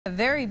A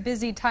very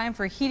busy time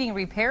for heating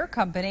repair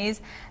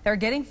companies. They're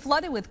getting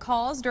flooded with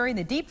calls during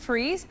the deep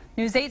freeze.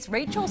 News 8's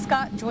Rachel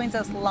Scott joins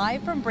us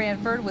live from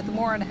Branford with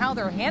more on how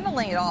they're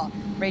handling it all.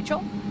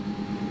 Rachel?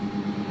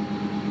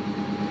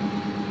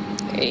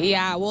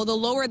 Yeah, well, the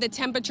lower the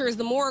temperatures,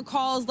 the more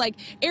calls like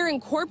Air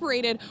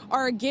Incorporated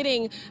are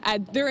getting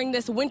during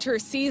this winter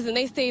season.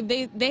 They say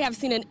they have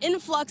seen an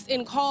influx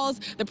in calls.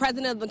 The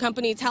president of the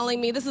company telling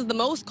me this is the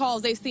most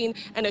calls they've seen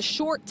in a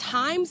short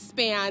time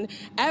span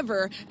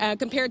ever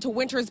compared to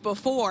winters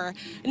before.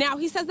 Now,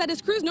 he says that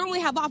his crews normally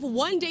have off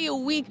 1 day a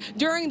week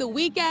during the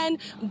weekend,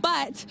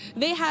 but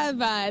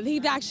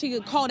they've actually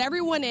called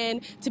everyone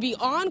in to be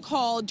on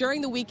call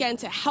during the weekend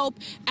to help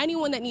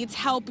anyone that needs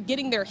help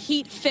getting their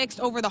heat fixed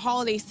over the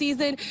holiday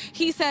season.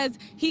 He says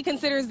he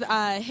considers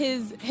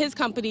his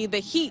company the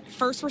heat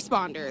first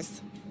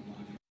responders.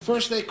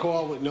 First they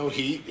call with no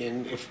heat,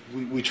 and if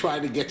we try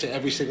to get to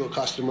every single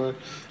customer.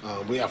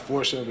 We have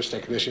 4 service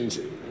technicians,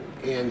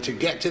 and to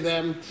get to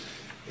them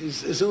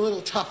is a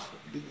little tough,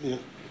 you know,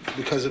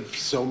 because of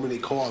so many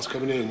calls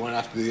coming in one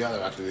after the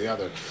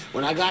other.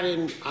 When I got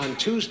in on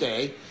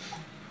Tuesday,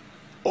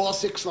 all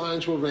 6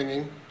 lines were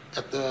ringing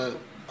at the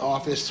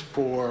office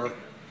for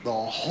the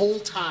whole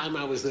time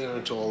I was there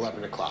until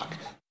 11 o'clock.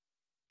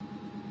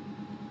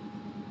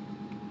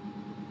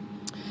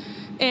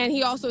 And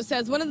he also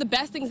says one of the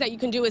best things that you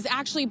can do is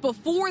actually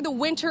before the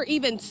winter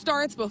even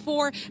starts,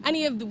 before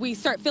we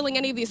start feeling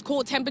any of these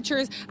cold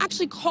temperatures,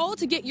 actually call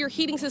to get your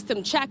heating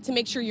system checked to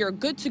make sure you're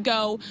good to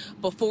go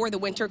before the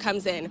winter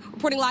comes in.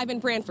 Reporting live in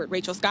Branford,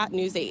 Rachel Scott,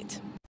 News 8.